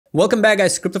Welcome back,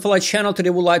 guys, to CryptoFly channel. Today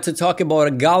we'd like to talk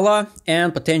about GALA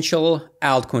and potential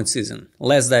altcoin season.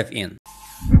 Let's dive in.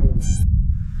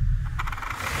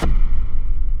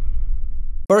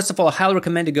 First of all, I highly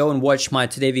recommend you go and watch my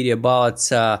today video about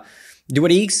DYDX,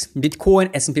 Bitcoin,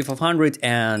 S&P 500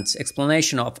 and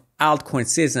explanation of altcoin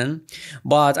season.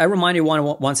 But I remind you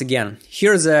once again,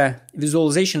 here's a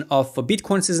visualization of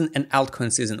Bitcoin season and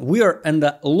altcoin season. We are in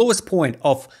the lowest point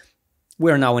of,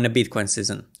 we are now in a Bitcoin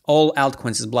season. All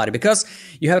altcoins is bloody because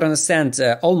you have to understand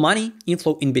all money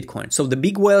inflow in Bitcoin. So the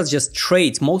big whales just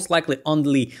trade most likely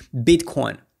only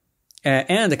Bitcoin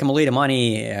and accumulate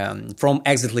money from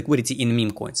exit liquidity in meme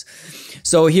coins.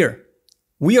 So here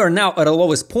we are now at the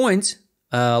lowest point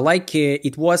like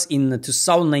it was in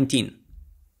 2019.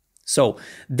 So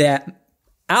the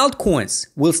altcoins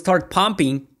will start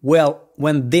pumping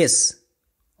when these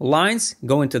lines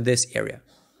go into this area.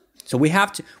 So we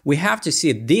have to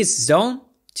see this zone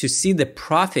to see the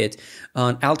profit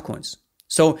on altcoins.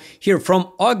 So here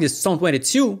from August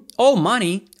 2022, all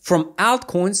money from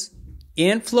altcoins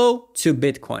inflow to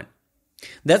Bitcoin.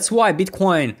 That's why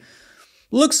Bitcoin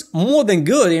looks more than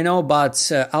good, you know, but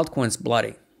altcoins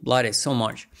bloody so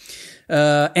much.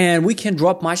 And we can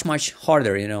drop much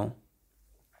harder, you know,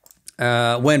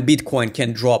 when Bitcoin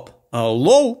can drop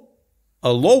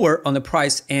lower on the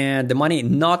price and the money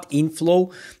not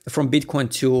inflow from Bitcoin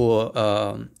to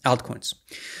altcoins.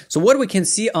 So what we can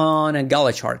see on a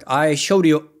GALA chart, I showed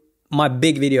you my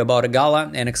big video about a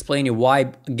GALA and explain you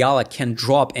why GALA can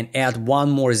drop and add one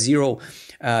more zero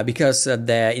because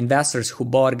the investors who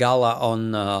bought GALA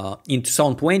on in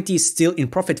 2020 still in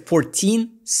profit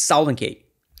 14,000K.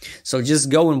 So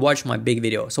just go and watch my big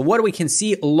video. So what we can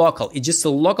see local, it's just a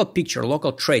local picture,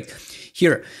 local trade.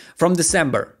 Here from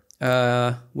December,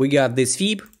 we got this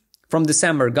FIB. From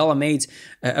December, GALA made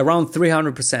around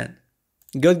 300%.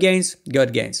 Good gains,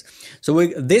 good gains. So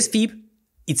this FIB,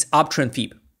 it's uptrend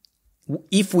FIB.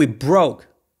 If we broke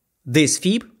this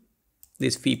FIB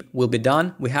will be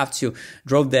done. We have to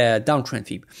drop the downtrend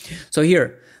FIB. So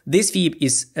here, this FIB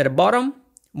is at the bottom,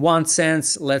 1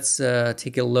 cent. Let's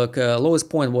take a look. Lowest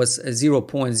point was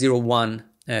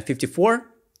 0.0154.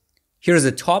 Here's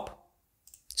the top.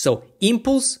 So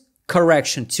impulse,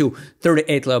 correction to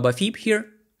 38 level by FIB here,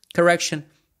 correction.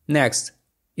 Next,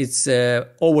 it's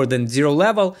over the zero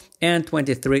level and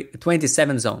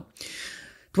 27 zone.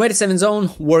 27 zone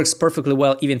works perfectly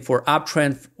well even for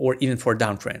uptrend or even for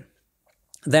downtrend.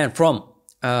 Then from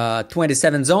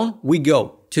 27 zone, we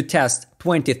go to test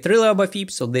 23 level by FIB,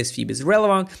 so this FIB is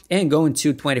relevant, and go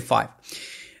into 25.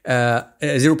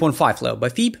 0.5 level by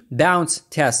FIB, downs,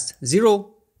 test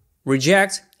 0,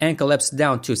 reject, and collapse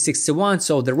down to 61.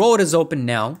 So the road is open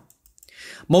now.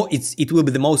 It will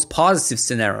be the most positive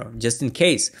scenario, just in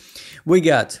case. We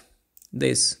got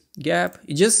this gap.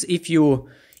 Just if you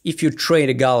trade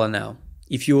a GALA now,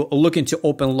 if you are looking to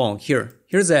open long,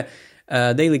 here's a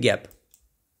daily gap.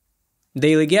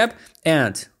 Daily gap,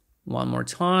 and one more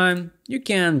time, you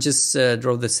can just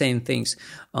draw the same things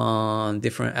on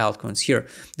different altcoins. Here,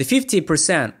 the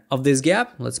 50% of this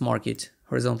gap, let's mark it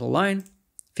horizontal line.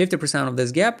 50% of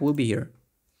this gap will be here.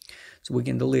 So we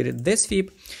can delete it, this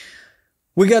FIB.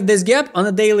 We got this gap on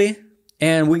a daily,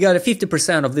 and we got a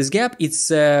 50% of this gap. It's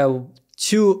 2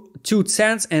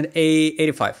 cents and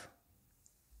 85.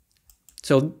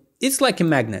 So it's like a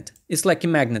magnet. It's like a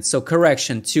magnet. So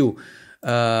correction to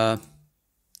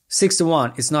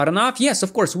 61 is not enough. Yes,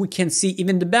 of course, we can see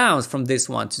even the bounce from this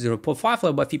one to 0.5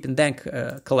 level by FIB and then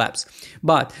collapse.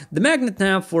 But the magnet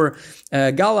now for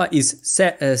GALA is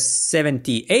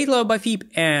 78 level by FIB,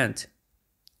 and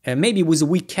maybe with a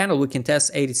weak candle we can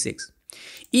test 86.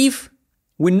 If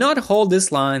we not hold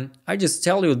this line, I just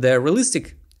tell you the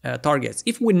realistic targets.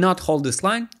 If we not hold this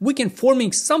line, we can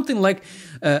forming something like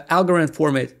Algorand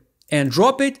form it and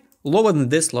drop it lower than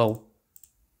this low,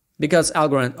 because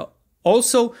Algorand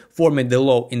also formed the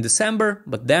low in December,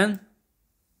 but then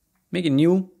making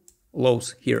new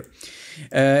lows here.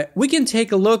 We can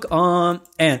take a look on,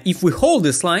 and if we hold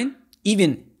this line,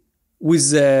 even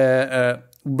with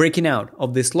breaking out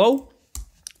of this low,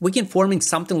 we can forming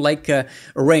something like a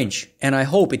range, and I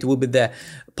hope it will be the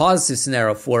positive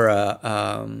scenario for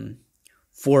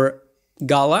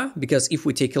GALA, because if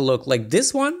we take a look like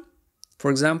this one, for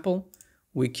example,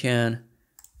 we can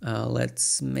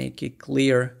let's make it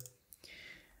clear.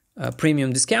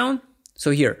 Premium discount.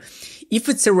 So here, if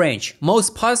it's a range,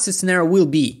 most positive scenario will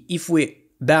be if we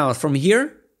bounce from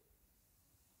here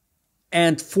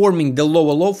and forming the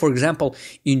lower low, for example,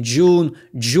 in June,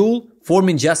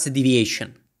 forming just a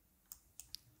deviation.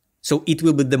 So it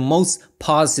will be the most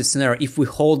positive scenario if we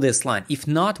hold this line. If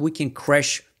not, we can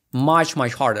crash much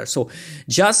harder. So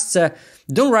just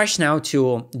don't rush now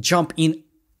to jump in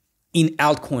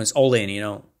altcoins all in, you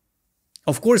know.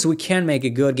 Of course, we can make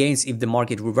a good gains if the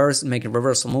market make a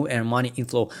reversal move and money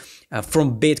inflow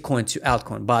from Bitcoin to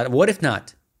altcoin. But what if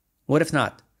not? What if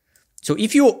not? So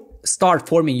if you start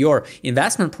forming your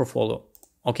investment portfolio,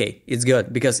 okay, it's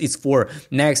good because it's for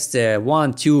next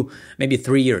 1, 2, maybe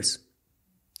 3 years.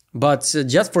 But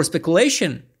just for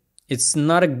speculation, it's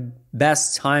not a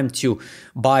best time to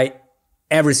buy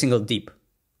every single dip.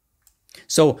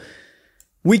 So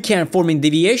we can form in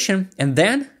deviation, and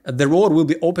then the road will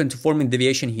be open to forming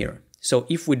deviation here. So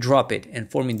if we drop it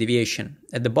and forming deviation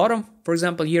at the bottom, for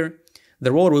example, here,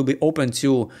 the road will be open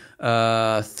to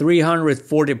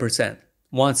 340%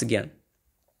 once again.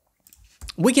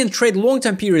 We can trade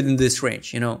long-term period in this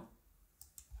range, you know,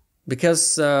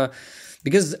 because the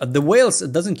whales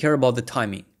doesn't care about the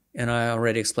timing, and I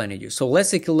already explained it to you. So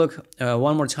let's take a look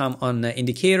one more time on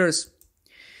indicators.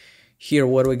 Here,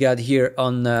 what we got here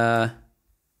on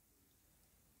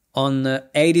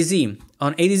ADZ.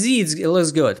 On ADZ, it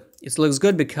looks good. It looks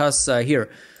good because here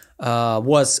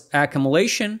was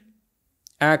accumulation.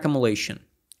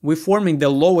 We're forming the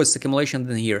lowest accumulation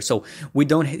than here, so we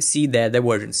don't see the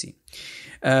divergence.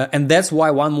 And that's why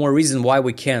one more reason why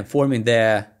we can form in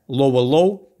the lower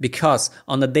low, because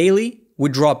on the daily we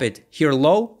drop it here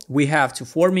low, we have to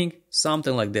forming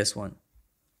something like this one.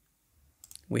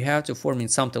 We have to forming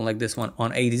something like this one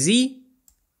on ADZ.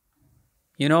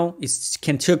 You know, it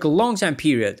can take a long time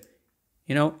period,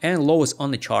 you know, and lowest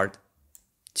on the chart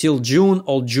till June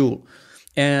or July.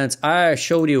 And I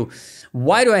showed you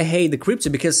why do I hate the crypto,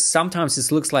 because sometimes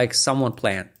it looks like someone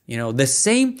planned, you know,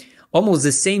 almost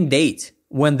the same date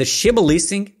when the Shiba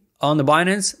listing on the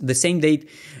Binance, the same date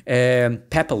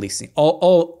Pepper listing,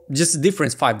 all just a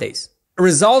difference 5 days.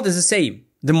 Result is the same.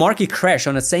 The market crash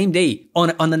on the same day,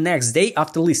 on the next day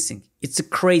after listing. It's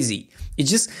crazy. It's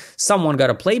just someone got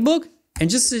a playbook and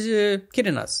just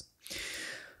kidding us.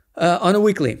 On a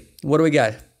weekly, what do we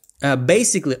got?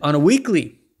 Basically, on a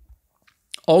weekly,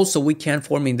 also we can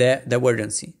form in the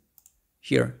divergence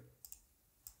here.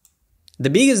 The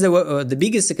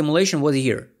biggest accumulation was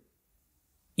here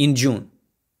in June.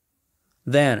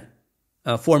 Then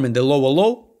forming the lower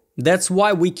low. That's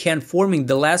why we can forming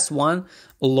the last one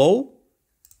low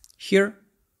here,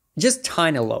 just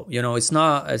tiny low. You know, it's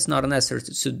not necessary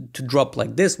to drop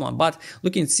like this one. But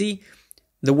look and see,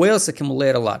 the whales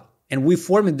accumulate a lot, and we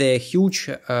formed the huge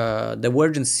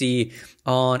divergence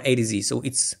on ADZ. So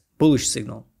it's bullish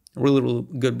signal, really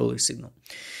good bullish signal.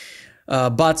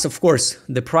 But of course,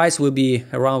 the price will be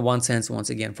around 1 cent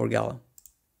once again for GALA.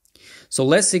 So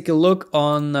let's take a look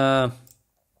on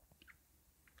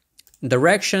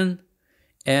direction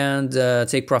and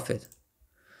take profit.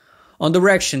 On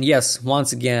direction, yes,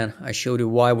 once again, I showed you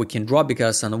why we can drop,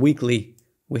 because on a weekly,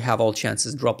 we have all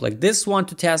chances drop like this one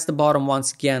to test the bottom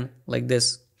once again, like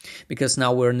this, because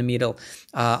now we're in the middle.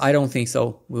 I don't think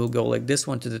so. We'll go like this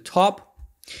one to the top.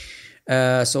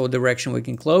 So direction we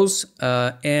can close.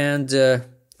 No.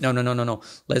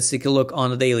 Let's take a look on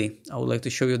the daily. I would like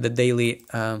to show you the daily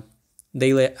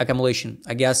accumulation.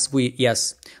 I guess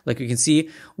like you can see,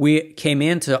 we came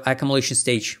into accumulation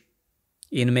stage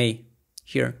in May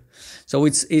here. So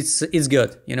it's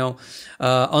good, you know.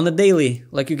 On the daily,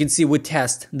 like you can see, we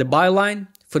test the buy line,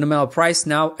 fundamental price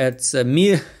now at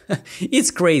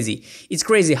it's crazy. It's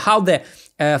crazy how the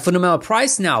fundamental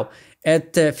price now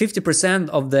at 50%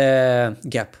 of the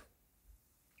gap.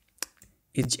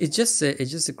 It's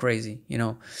just crazy, you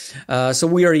know. So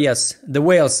we are, the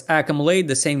whales accumulate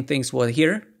the same things what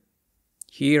here,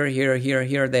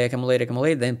 they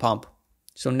accumulate, then pump.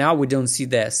 So now we don't see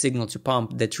the signal to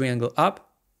pump the triangle up.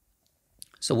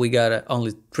 So we got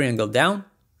only triangle down.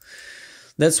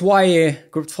 That's why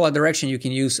crypto flat direction you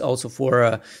can use also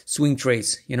for swing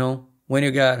trades. You know, when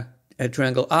you got a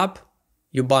triangle up,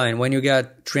 you buy, and when you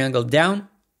got triangle down,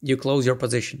 you close your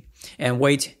position and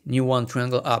wait new one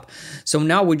triangle up. So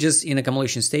now we're just in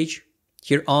accumulation stage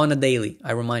here on a daily.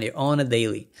 I remind you, on a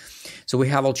daily. So we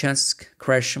have all chances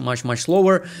crash much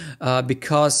lower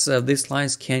because these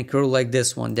lines can curl like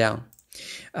this one down.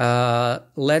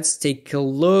 Let's take a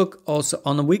look also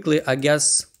on a weekly. I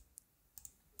guess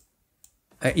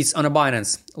it's on a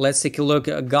Binance. Let's take a look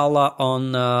at GALA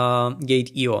on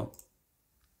Gate.io.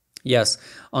 Yes,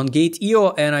 on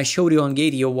Gate.io, and I showed you on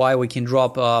Gate.io why we can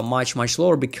drop much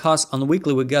lower, because on the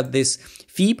weekly we got this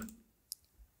FIB,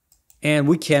 and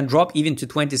we can drop even to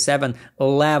 27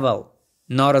 level,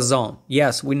 not a zone.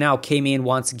 Yes, we now came in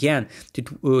once again to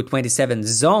 27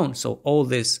 zone, so all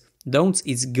this zones,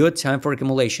 it's good time for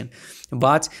accumulation.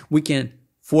 But we can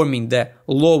forming the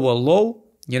lower low,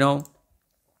 you know,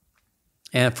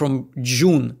 And from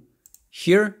June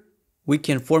here, we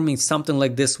can forming something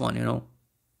like this one, you know.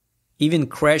 Even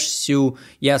crash to,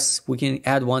 yes, we can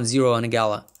add 1-0 on a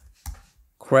GALA.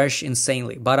 Crash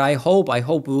insanely. But I hope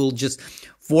we will just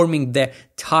forming the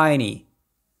tiny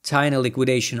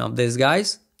liquidation of these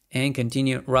guys and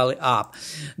continue rally up.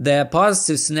 The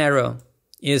positive scenario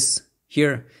is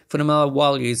here. Fundamental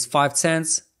value is 5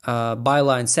 cents. Buy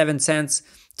line 7 cents.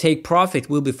 Take profit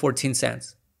will be 14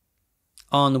 cents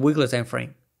on the weekly time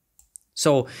frame.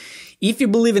 So if you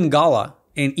believe in GALA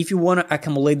and if you want to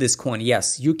accumulate this coin,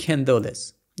 yes, you can do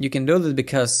this. You can do this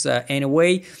because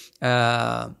anyway,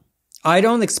 I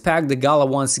don't expect the GALA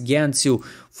once again to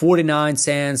 49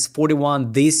 cents,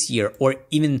 41 this year or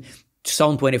even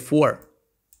 2024.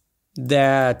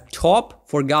 The top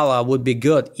for GALA would be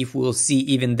good if we will see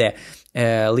even the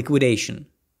liquidation.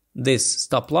 This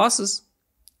stop losses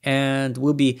and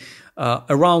will be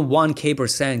around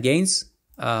 1K% gains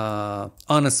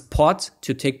on a spot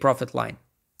to take profit line.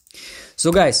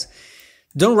 So guys,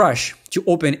 don't rush to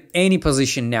open any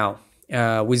position now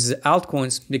with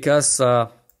altcoins because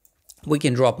we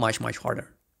can drop much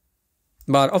harder.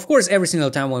 But of course, every single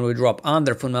time when we drop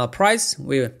under fundamental price,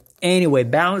 we anyway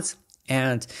bounce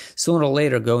and sooner or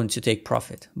later going to take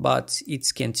profit. But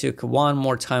it can take one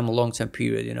more time a long-term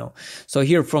period, you know. So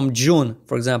here from June,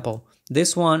 for example,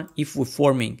 this one, if we're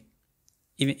forming,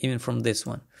 even from this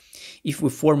one, if we're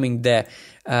forming the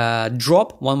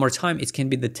drop one more time, it can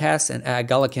be the test and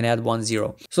GALA can add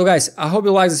 1-0. So guys, I hope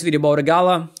you like this video about the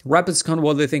GALA. Rapid comment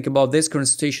what do you think about this current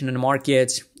situation in the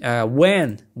market.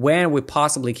 When we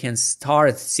possibly can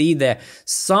start see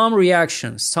some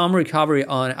reaction, some recovery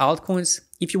on altcoins.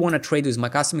 If you want to trade with my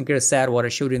custom gear set, what I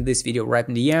showed in this video, right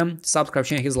in the end, subscribe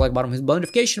channel, hit the like button, hit the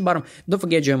notification button. Don't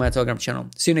forget to join my Telegram channel.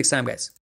 See you next time, guys.